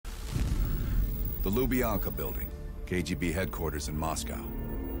The Lubyanka building, KGB headquarters in Moscow.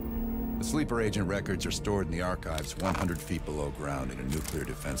 The sleeper agent records are stored in the archives 100 feet below ground in a nuclear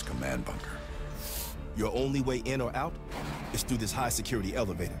defense command bunker. Your only way in or out is through this high-security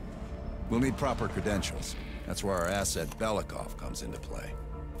elevator. We'll need proper credentials. That's where our asset Belikov comes into play.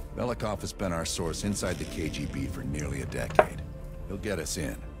 Belikov has been our source inside the KGB for nearly a decade. He'll get us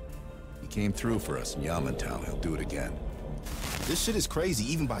in. He came through for us in Yamantau. He'll do it again. This shit is crazy,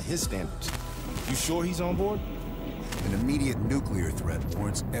 even by his standards. You sure he's on board? An immediate nuclear threat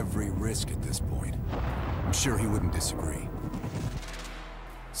warrants every risk at this point. I'm sure he wouldn't disagree.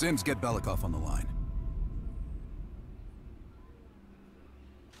 Sims, get Belikov on the line.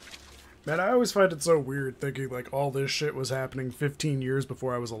 Man, I always find it so weird thinking like all this shit was happening 15 years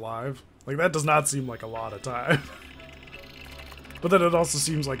before I was alive. Like that does not seem like a lot of time. But then it also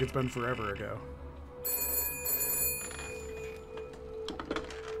seems like it's been forever ago.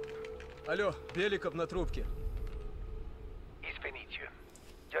 Алло, Беликов на трубке. Извините,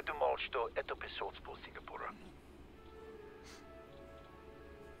 я думал, что это посольство Сингапура.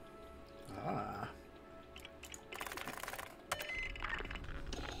 Ah.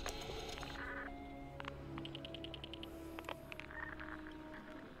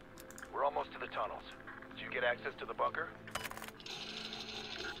 We're almost to the tunnels. Did you get access to the bunker?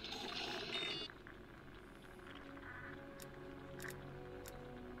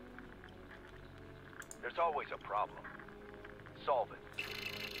 There's always a problem. Solve it.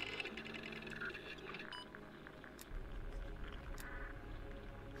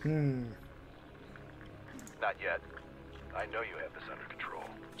 Not yet. I know you have this under control.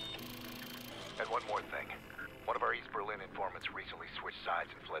 And one more thing. One of our East Berlin informants recently switched sides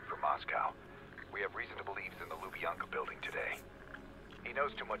and fled for Moscow. We have reason to believe he's in the Lubyanka building today. He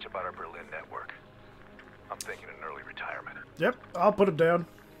knows too much about our Berlin network. I'm thinking an early retirement. Yep, I'll put him down.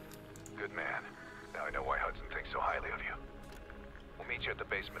 Good man. Now I know why Hudson thinks so highly of you. We'll meet you at the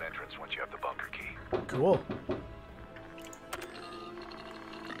basement entrance once you have the bunker key. Cool.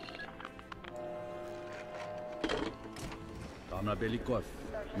 Comrade Belikov,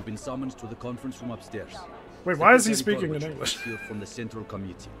 you've been summoned to the conference room upstairs. Wait, why is he Secretary speaking in Gorbachev English? is here from the Central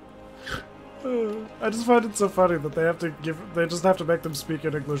Committee. I just find it so funny that they have to they just have to make them speak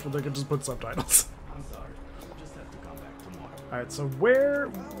in English, but they can just put subtitles. I'm sorry. I'll just have to come back tomorrow. Alright, so where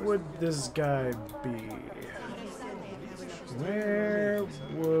would this guy be? Where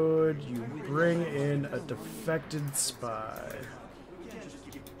would you bring in a defected spy?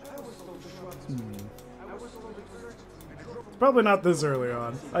 Probably not this early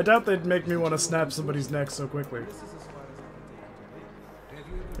on. I doubt they'd make me want to snap somebody's neck so quickly.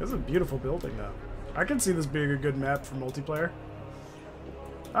 This is a beautiful building now. I can see this being a good map for multiplayer.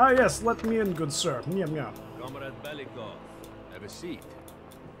 Ah yes, let me in, good sir. Meow meow. Comrade Belikov, have a seat.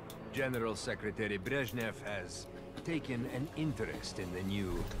 General Secretary Brezhnev has taken an interest in the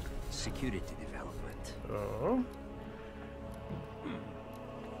new security development. Oh?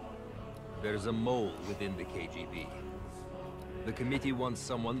 There's a mole within the KGB. The committee wants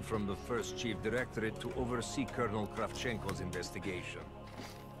someone from the first Chief Directorate to oversee Colonel Kravchenko's investigation.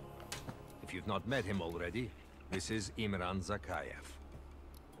 If you've not met him already, this is Imran Zakayev.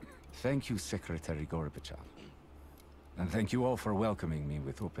 Thank you, Secretary Gorbachev. And thank you all for welcoming me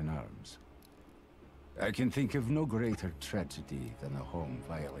with open arms. I can think of no greater tragedy than a home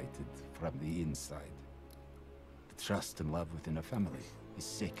violated from the inside. The trust and love within a family is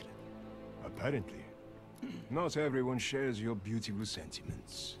sacred. Apparently. Not everyone shares your beautiful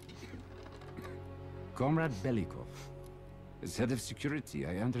sentiments. Comrade Belikov, as head of security,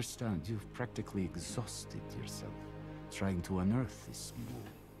 I understand you've practically exhausted yourself trying to unearth this mole.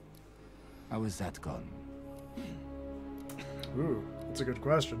 How is that gone? Ooh, that's a good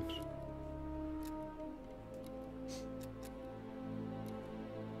question.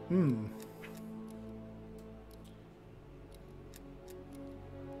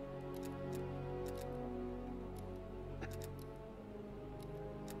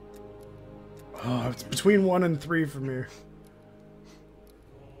 Oh, it's between 1 and 3 for me.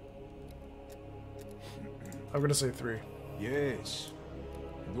 I'm gonna say 3. Yes.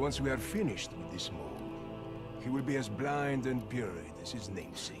 And once we are finished with this mole, he will be as blind and puerile as his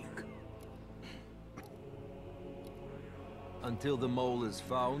namesake. Until the mole is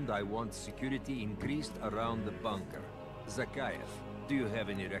found, I want security increased around the bunker. Zakayev, do you have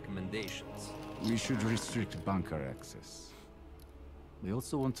any recommendations? We should restrict bunker access. We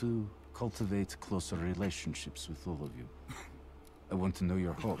also want to cultivate closer relationships with all of you. I want to know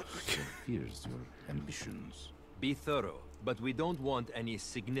your hopes, your fears, your ambitions. Be thorough, but we don't want any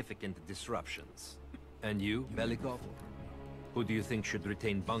significant disruptions. And you, Belikov? Who do you think should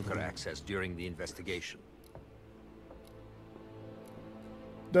retain bunker access during the investigation?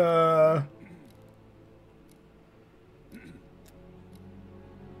 Duh.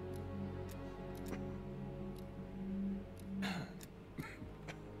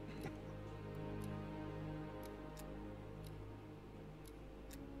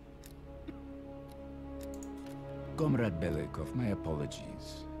 Comrade Belikov, my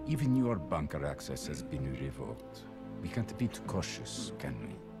apologies. Even your bunker access has been revoked. We can't be too cautious, can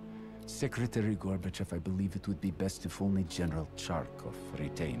we? Secretary Gorbachev, I believe it would be best if only General Charkov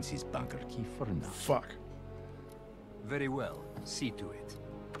retains his bunker key for now. Fuck. Very well. See to it.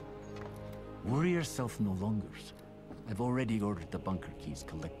 Worry yourself no longer, sir. I've already ordered the bunker keys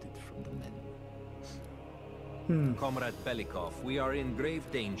collected from the men. Comrade Belikov, we are in grave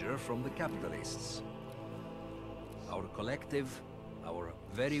danger from the capitalists. Our collective, our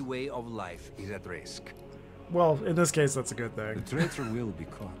very way of life is at risk. Well, in this case, that's a good thing. The traitor will be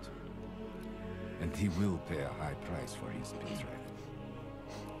caught. And he will pay a high price for his betrayal.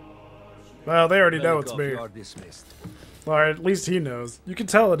 Well, they already know it's Belikov, me. you are dismissed. Or at least he knows. You can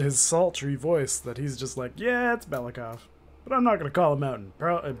tell in his sultry voice that he's just like, yeah, it's Belikov. But I'm not going to call him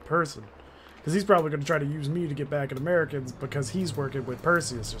out in person. Because he's probably going to try to use me to get back at Americans because he's working with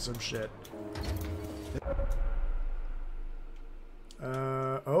Perseus or some shit.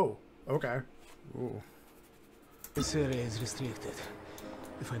 Oh, okay. Ooh. This area is restricted.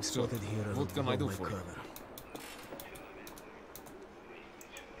 If I'm spotted here, I will what can I do for you? cover.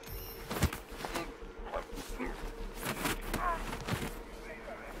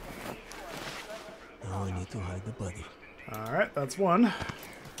 Now I need to hide the body. Alright, that's one.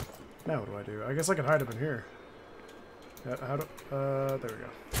 Now what do I do? I guess I can hide him in here. How do... there we go.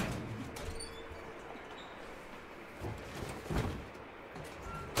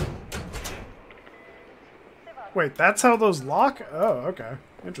 Wait, that's how those lock? Oh, okay.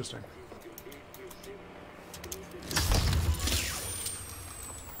 Interesting.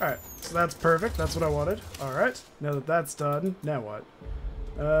 Alright, so that's perfect. That's what I wanted. Alright, now that that's done, now what?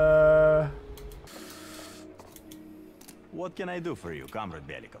 What can I do for you, Comrade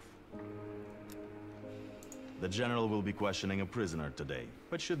Belikov? The General will be questioning a prisoner today,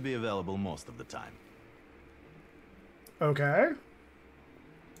 but should be available most of the time. Okay.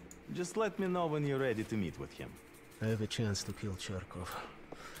 Just let me know when you're ready to meet with him. I have a chance to kill Charkov.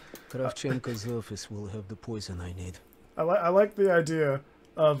 Kravchenko's office will have the poison I need. I like the idea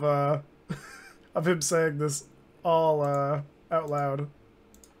of of him saying this all out loud.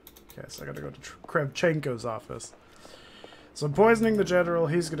 Okay, so I gotta go to Kravchenko's office. So I'm poisoning the general,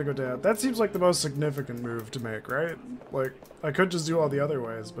 he's gonna go down. That seems like the most significant move to make, right? Like, I could just do all the other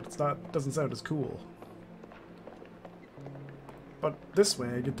ways, but it's not, doesn't sound as cool. But this way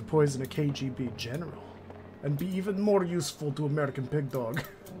I get to poison a KGB general. And be even more useful to American Pig Dog.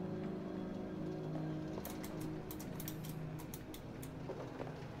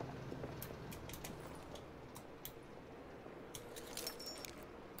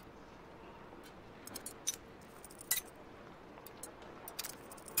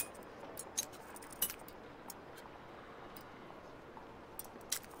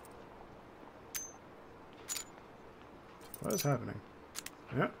 What is happening?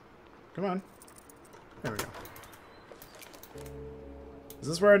 Yeah, come on. There we go. Is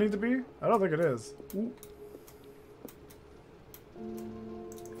this where I need to be? I don't think it is. Ooh.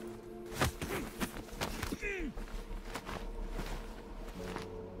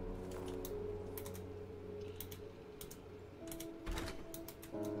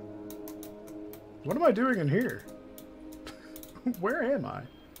 What am I doing in here? Where am I?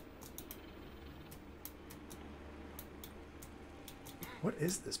 What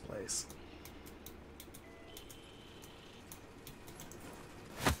is this place?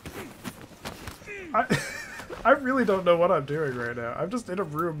 I really don't know what I'm doing right now. I'm just in a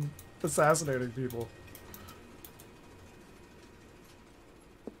room assassinating people.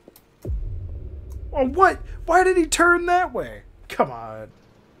 Oh, what? Why did he turn that way? Come on.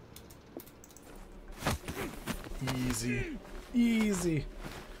 Easy. Easy.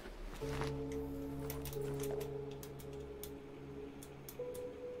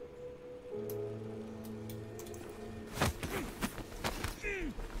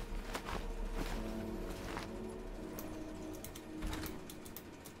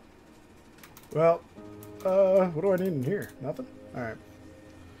 Well, what do I need in here? Nothing? Alright.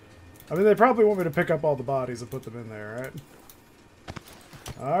 I mean, they probably want me to pick up all the bodies and put them in there, right?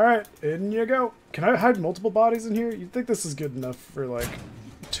 Alright, in you go. Can I hide multiple bodies in here? You'd think this is good enough for, like,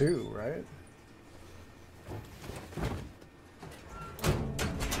 2, right?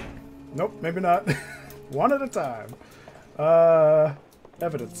 Nope, maybe not. One at a time.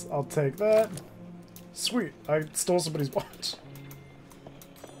 Evidence. I'll take that. Sweet. I stole somebody's watch.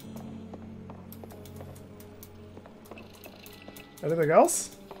 Anything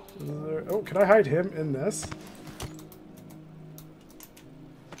else? Oh, can I hide him in this?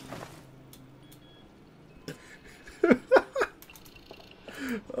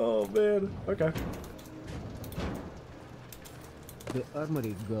 Oh, man. Okay. The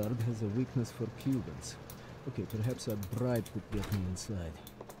armory guard has a weakness for Cubans. Okay, perhaps a bribe could get me inside.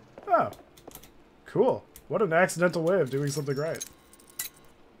 Oh. Cool. What an accidental way of doing something right.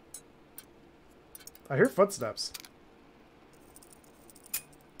 I hear footsteps.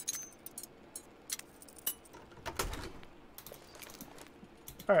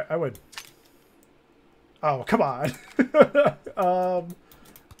 Alright, I win. Oh, come on. Alright,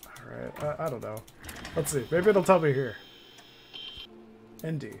 I don't know. Let's see. Maybe it'll tell me here.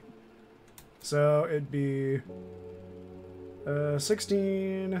 ND. So it'd be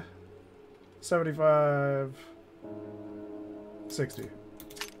 16, 75, 60.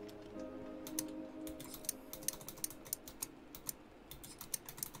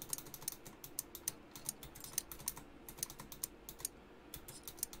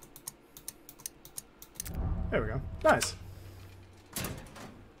 There we go. Nice.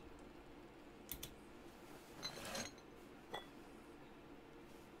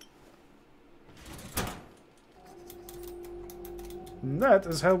 And that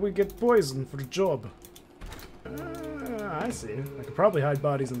is how we get poison for the job. I see. I could probably hide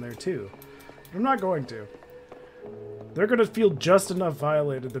bodies in there too. But I'm not going to. They're gonna feel just enough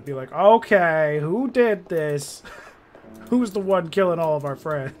violated to be like, okay, who did this? Who's the one killing all of our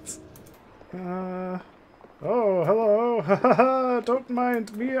friends? Oh, hello. Don't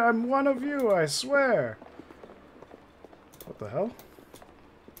mind me. I'm one of you, I swear. What the hell?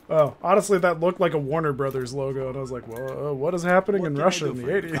 Oh, honestly, that looked like a Warner Brothers logo, and I was like, well, what is happening in Russia in the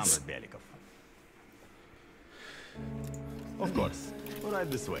 80s? Of course.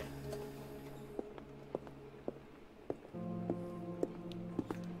 Right this way.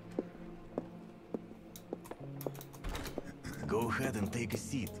 Go ahead and take a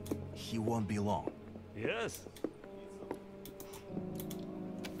seat. He won't be long. Yes.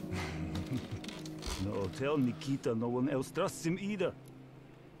 No, tell Nikita no one else trusts him either.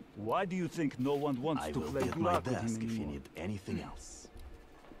 Why do you think no one wants to play black with him anymore? If you need anything else.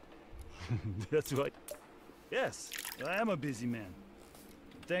 That's right. Yes, I am a busy man.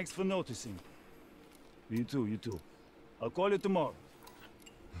 Thanks for noticing. You too, you too. I'll call you tomorrow.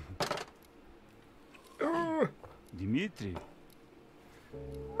 Dimitri,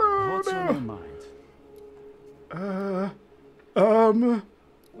 what's on your mind?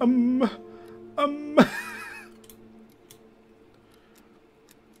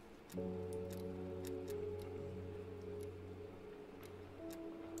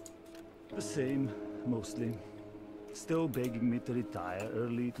 The same, mostly. Still begging me to retire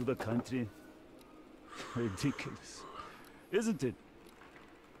early to the country. Ridiculous, isn't it?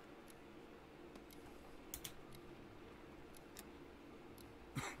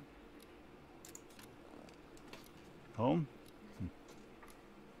 Home?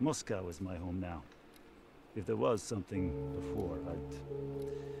 Moscow is my home now. If there was something before, I'd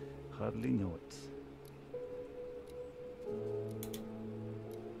hardly know it.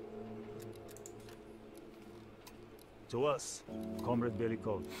 To us, Comrade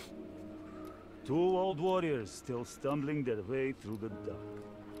Belikov. Two old warriors still stumbling their way through the dark.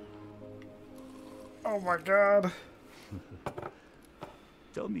 Oh my god.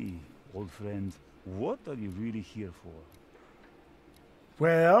 Tell me, old friend, what are you really here for?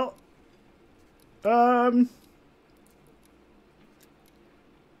 Well,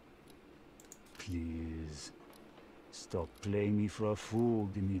 Please, stop playing me for a fool,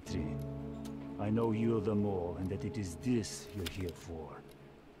 Dimitri. I know you're the mole and that it is this you're here for.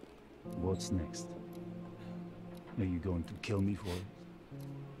 What's next? Are you going to kill me for it?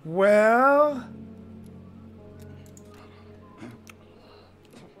 well...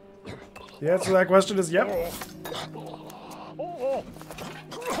 The answer to that question is yep.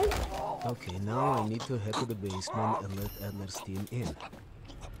 Okay, now I need to head to the basement and let Adler's team in.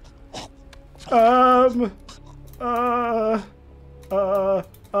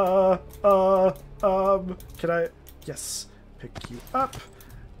 Can I... Yes. Pick you up.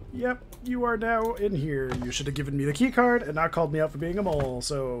 Yep, you are now in here. You should have given me the key card and not called me out for being a mole,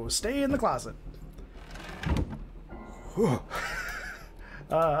 so stay in the closet.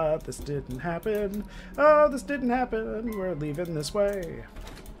 This didn't happen. Oh, this didn't happen. We're leaving this way.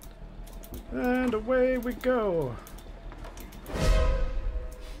 And away we go.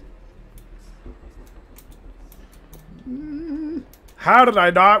 How did I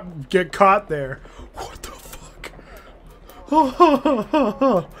not get caught there? What the fuck?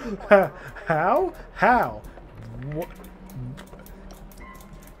 How? How?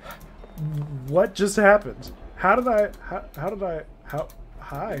 What just happened? How did I?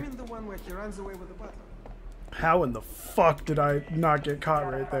 Hi. I'm the one where he runs away with the butler. How in the fuck did I not get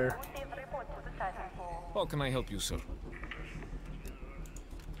caught right there? How can I help you, sir?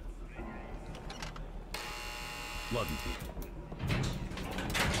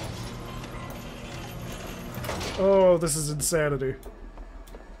 Oh, this is insanity.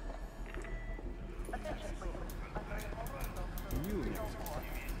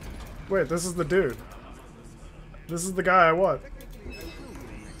 Wait, this is the dude. This is the guy I want.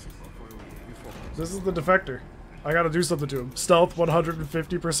 This is the defector. I gotta do something to him. Stealth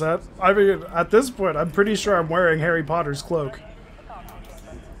 150%. I mean, at this point, I'm pretty sure I'm wearing Harry Potter's cloak.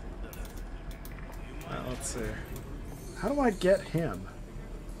 Let's see. How do I get him?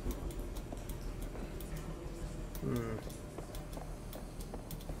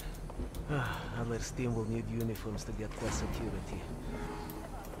 Adler's team will need uniforms to get past security.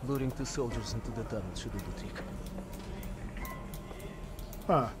 Luring 2 soldiers into the tunnel should do the trick.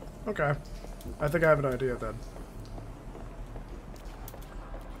 Huh. Okay. I think I have an idea then.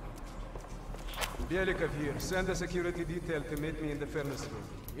 Belikov here. Send a security detail to meet me in the furnace room.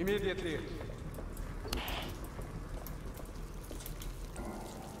 Immediately.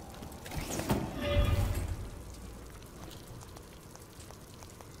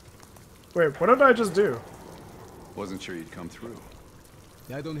 Wait, what did I just do? Wasn't sure you'd come through.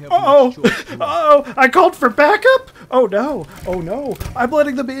 I don't have oh, I called for backup? Oh no. Oh no. I'm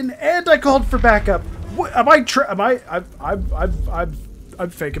letting them in and I called for backup. What am I'm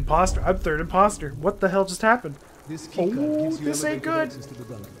fake imposter. I'm third imposter. What the hell just happened? This ain't good.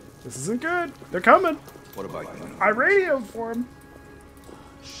 This isn't good. They're coming. What about you? I radioed for him.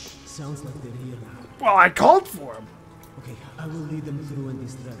 Sounds like they're here now. Well, I called for him. Okay, I will lead them through and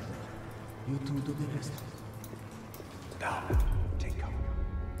distract them. You two do the rest. Now, take cover.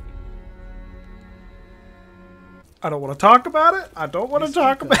 I don't want to talk about it. I don't want to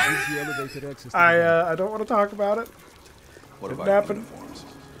talk about it. I don't want to talk about it. What about uniforms?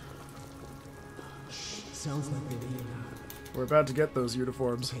 Sounds like they're here now. We're about to get those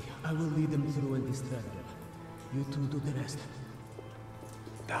uniforms. Okay, I will lead them through and distract them. You two do the rest.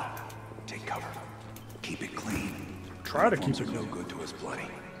 Now, take cover. Keep it clean. Try to keep it no good to us bloody.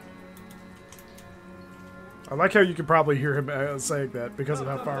 I like how you can probably hear him saying that because of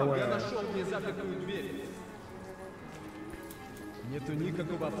how far away I am. Нету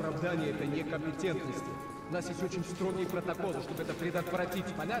никакого оправдания этой некомпетентности. У нас есть очень строгие протоколы, чтобы это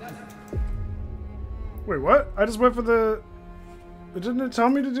предотвратить. Понятно? Wait, what? I just went for the... Didn't it tell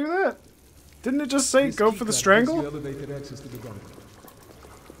me to do that? Didn't it just say go for the strangle?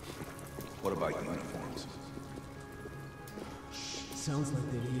 What about uniforms? Sounds like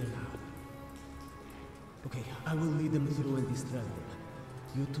they're here now. Okay, I will lead them through and distract them.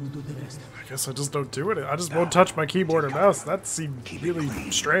 You two do the rest. I guess I just don't do it. I just won't touch my keyboard or mouse. That seemed really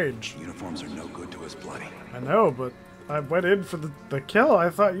strange. Uniforms are no good to us bloody. I know, but I went in for the kill. I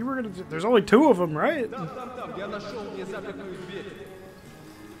thought you were gonna do... There's only 2 of them, right? Я нашел незапертую дверь.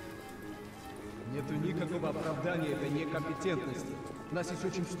 Нету никакого оправдания этой некомпетентности. У нас есть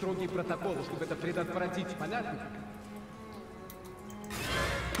очень строгие протоколы, чтобы это предотвратить. Понятно?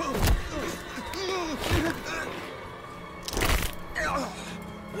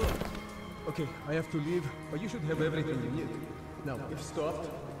 Okay, I have to leave, but you should have everything you need. Now, if stopped,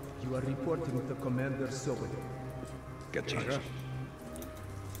 you are reporting to Commander Sobel. Get changed.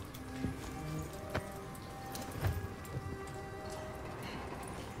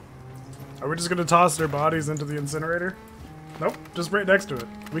 Are we just gonna toss their bodies into the incinerator? Nope, just right next to it.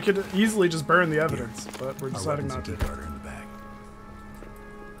 We could easily just burn the evidence, but we're deciding not to. In the back.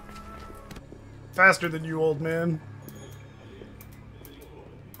 Faster than you, old man.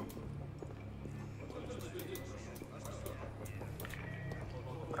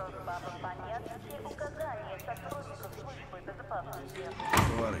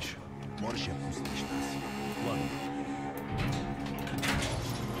 Товарищ, можешь отпустить нас? Ладно.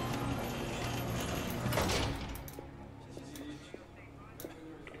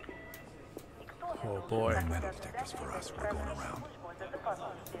 Oh boy. Metal detectors for us. We're going around.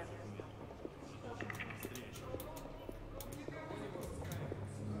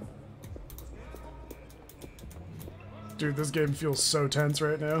 Dude, this game feels so tense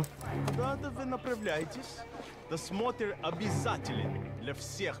right now. Куда вы направляетесь? Досмотр обязателен для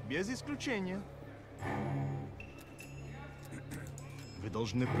всех, без исключения. Вы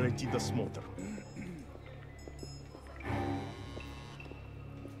должны пройти досмотр.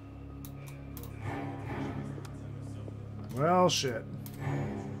 Well, shit.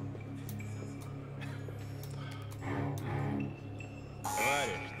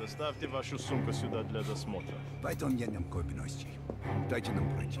 Товарищ, доставьте вашу сумку сюда для досмотра.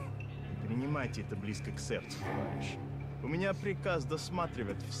 Принимайте это близко к сердцу, товарищ. У меня приказ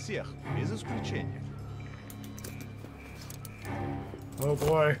досматривать всех, без исключения. Oh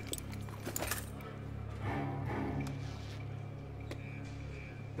boy.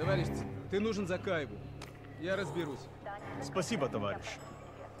 Товарищ, ты нужен за Кайву. Я разберусь. Спасибо, товарищ.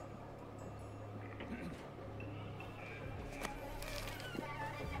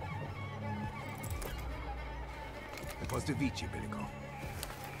 Поздравите, Беляков.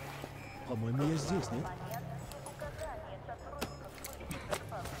 По-моему, я здесь, нет?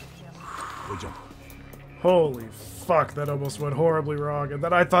 Holy fuck, that almost went horribly wrong. And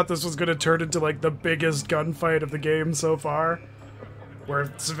then I thought this was going to turn into like the biggest gunfight of the game so far.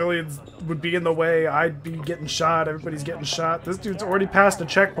 Where civilians would be in the way, I'd be getting shot, everybody's getting shot. This dude's already passed a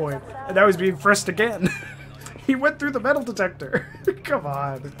checkpoint, and now he's being frisked again. He went through the metal detector. Come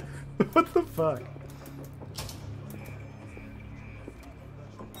on. What the fuck?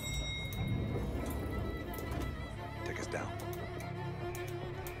 Take us down.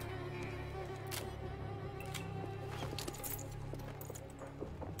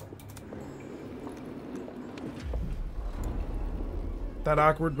 That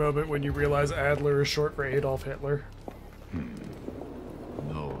awkward moment when you realize Adler is short for Adolf Hitler.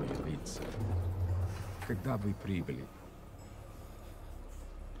 No, Yalitsa. Когда вы прибыли?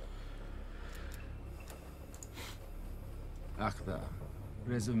 Ах да,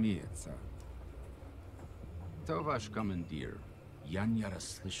 разумеется. То ваш командир. Я не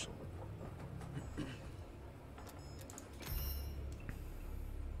расслышал.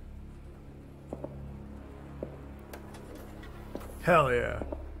 Hell yeah.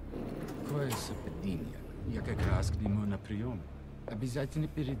 Кое совпадение. Я как раз к нему на прием. Обязательно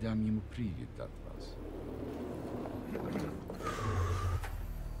передам ему привет от вас.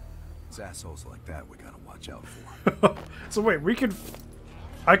 It's assholes like that we gotta watch out for. So wait, we could...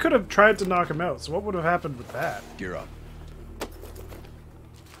 I could have tried to knock him out, so what would have happened with that? Gear up.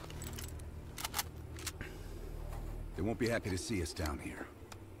 They won't be happy to see us down here.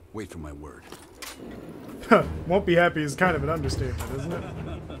 Wait for my word. Won't be happy is kind of an understatement, isn't it?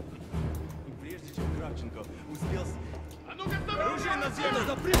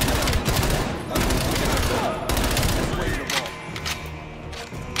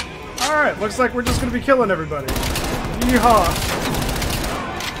 Alright, looks like we're just gonna be killing everybody. Yeehaw!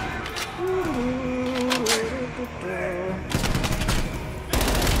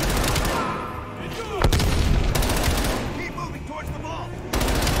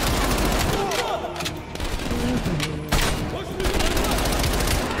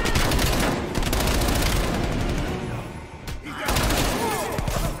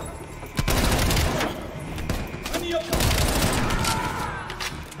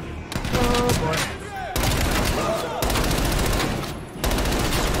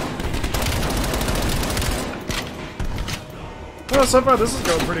 Well, so far this is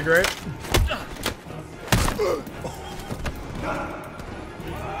going pretty great.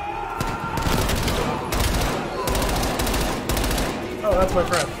 Oh, that's my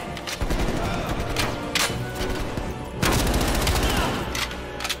friend.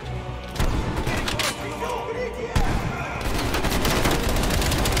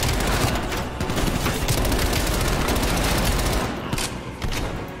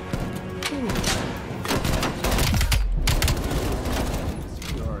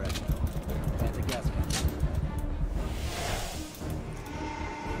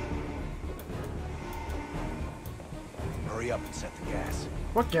 Hurry up and set the gas.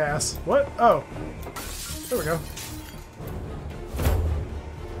 What gas? What? Oh. There we go.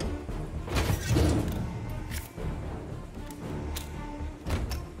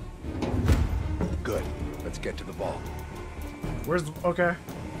 Good. Let's get to the vault. Where's the... Okay.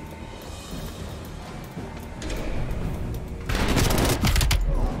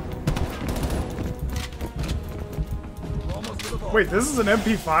 Wait, this is an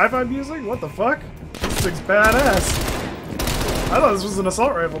MP5 I'm using? What the fuck? This thing's badass. I thought this was an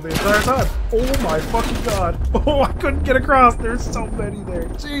assault rifle the entire time. Oh my fucking god. Oh, I couldn't get across. There's so many there.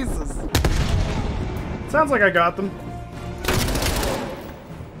 Jesus. Sounds like I got them.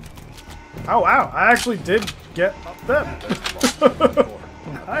 Oh wow, I actually did get them.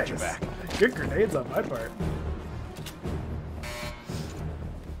 Nice. Good grenades on my part.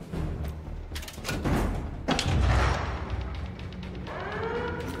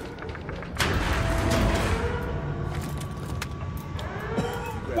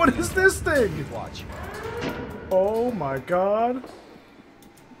 What is this thing? Watch. Oh my god.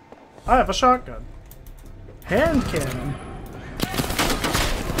 I have a shotgun. Hand cannon.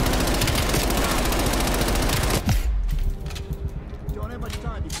 Don't have much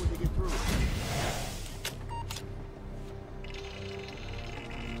time before they get through.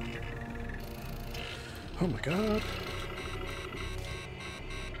 Oh my god.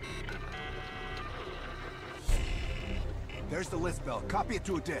 There's the list bell. Copy it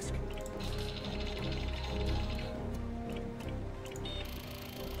to a disk.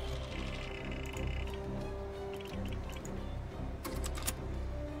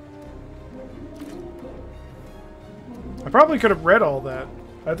 I probably could have read all that.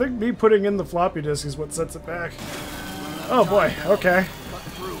 I think me putting in the floppy disk is what sets it back. Oh boy, okay.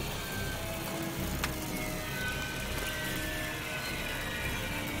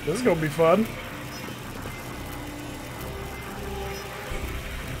 This is gonna be fun.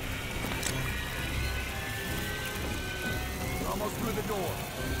 Almost through the door.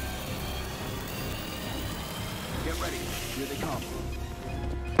 Get ready. Here they come.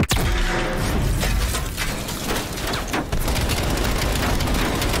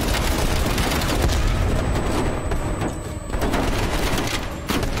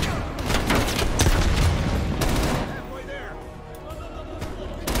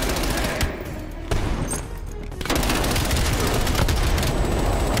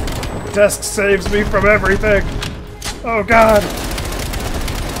 Desk saves me from everything. Oh god.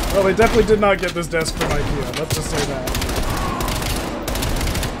 Well, they definitely did not get this desk from IKEA. Let's just say that.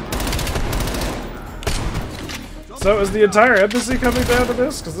 So is the entire embassy coming down to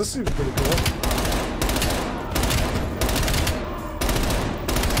this? Because this seems pretty cool.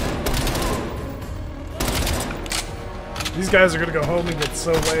 These guys are gonna go home and get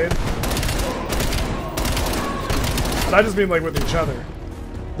so laid. And I just mean like with each other.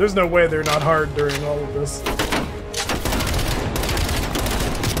 There's no way they're not hard during all of this.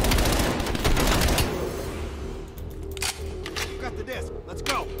 Got the disc. Let's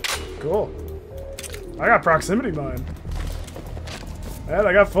go. Cool. I got proximity mine. And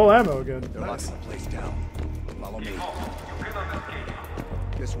I got full ammo again. They're locking the place down. Follow me.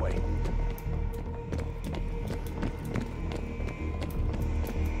 This way.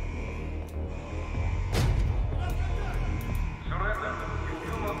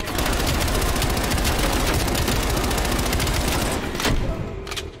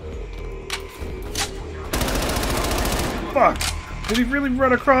 Fuck! Did he really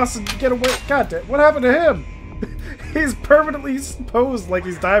run across and get away? God damn, what happened to him? He's permanently posed like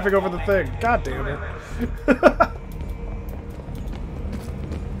he's diving over the thing. God damn it.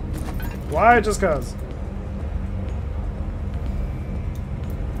 Why? Just cause.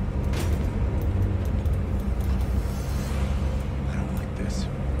 I don't like this.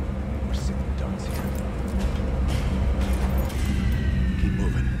 We're sitting ducks here. Keep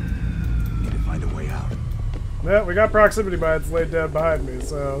moving. Need to find a way out. Yeah, we got proximity mines laid down behind me,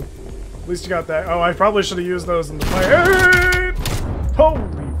 so at least you got that. Oh, I probably should have used those in the play. Hey! Holy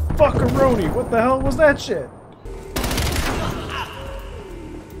fuckaroni! What the hell was that shit?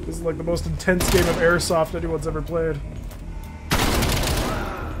 This is like the most intense game of airsoft anyone's ever played.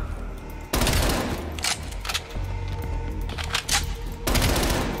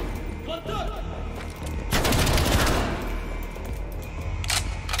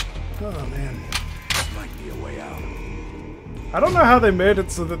 Oh man. I don't know how they made it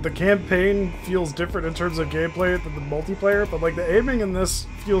so that the campaign feels different in terms of gameplay than the multiplayer, but like the aiming in this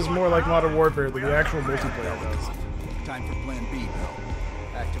feels more like Modern Warfare than the actual multiplayer does. Time for Plan B, Bill.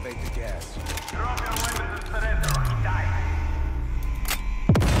 Activate the gas.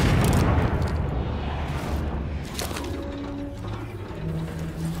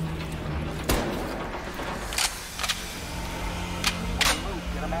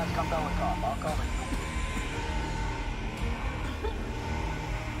 Get a mask on Belikov. I'll cover you.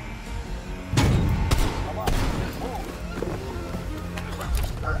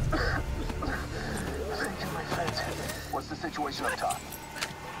 What's the situation up top?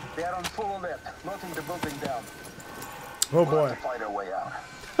 They are on full alert, knocking the building down. Oh boy. Find our way out.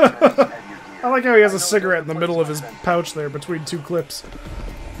 I like how he has a cigarette in the middle of his pouch there between two clips.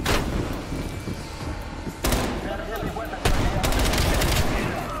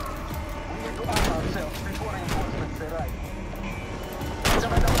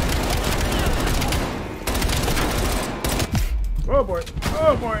 Oh boy.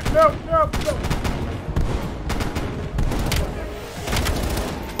 Oh boy. No, no, no.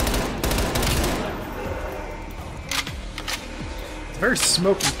 It's very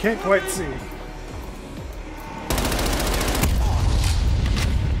smoky. Can't quite see.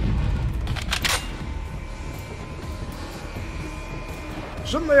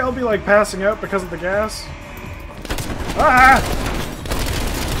 Shouldn't they all be, like, passing out because of the gas? Ah!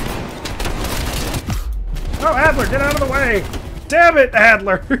 Oh, Adler, get out of the way! Damn it,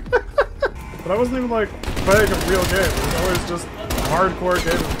 Adler! But I wasn't even, like, playing a real game. It was always just a hardcore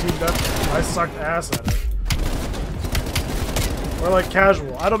game of team deathmatch. I sucked ass at it. Or, like,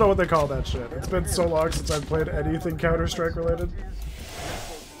 casual. I don't know what they call that shit. It's been so long since I've played anything Counter-Strike related.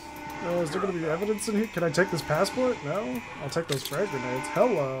 Oh, is there gonna be evidence in here? Can I take this passport? No? I'll take those frag grenades.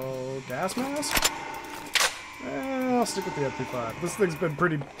 Hello, gas mask? I'll stick with the MP5. This thing's been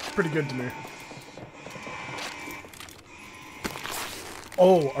pretty good to me.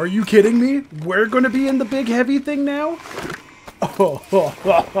 Oh, are you kidding me? We're gonna be in the big heavy thing now? Oh,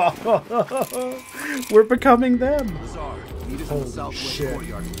 we're becoming them. Holy shit.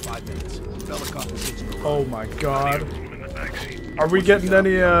 Oh my god. Are we getting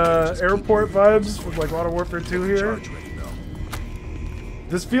any airport vibes from like Modern Warfare 2 here?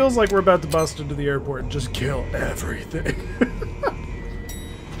 This feels like we're about to bust into the airport and just kill everything.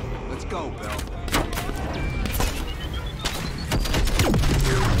 Let's go, Bell.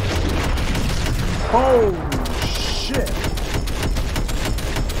 Holy shit.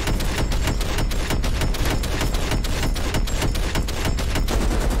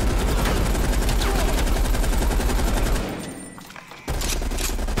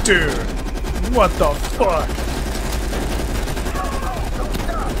 Dude, what the fuck?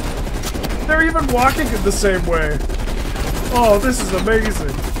 They're even walking in the same way. Oh, this is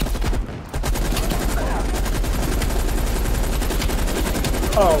amazing.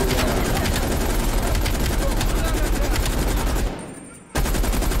 Oh, yeah.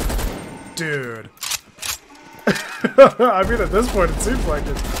 Dude. I mean, at this point, it seems like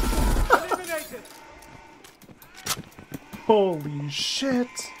it. Holy shit.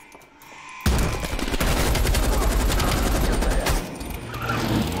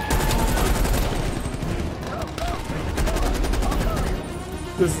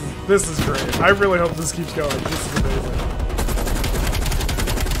 This is great. I really hope this keeps going. This is amazing.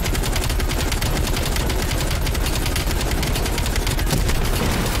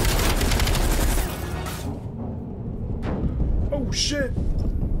 Oh shit.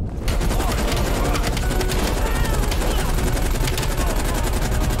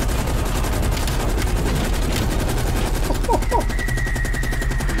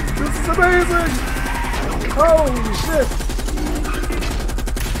 This is amazing! Holy shit!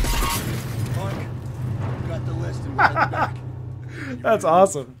 Got the list and we're back. That's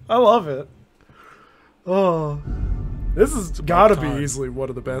awesome. I love it. Oh, this has got to be easily one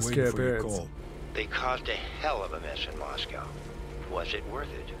of the best campaigns. They caused a hell of a mess in Moscow. Was it worth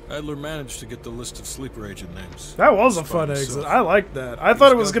it? Adler managed to get the list of sleeper agent names. That was a fun exit. I liked that. I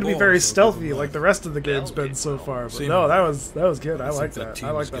thought it was going to be very stealthy, like the rest of the game's been so far. But no, that was good. I like that.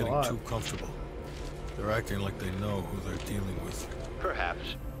 I like that a lot. Too comfortable. They're acting like they know who they're dealing with.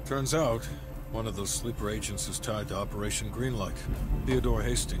 Perhaps. Turns out, one of those sleeper agents is tied to Operation Greenlight. Theodore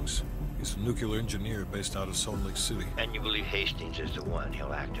Hastings. He's a nuclear engineer based out of Salt Lake City. And you believe Hastings is the one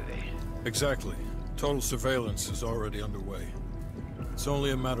he'll activate? Exactly. Total surveillance is already underway. It's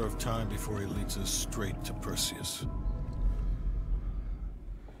only a matter of time before he leads us straight to Perseus.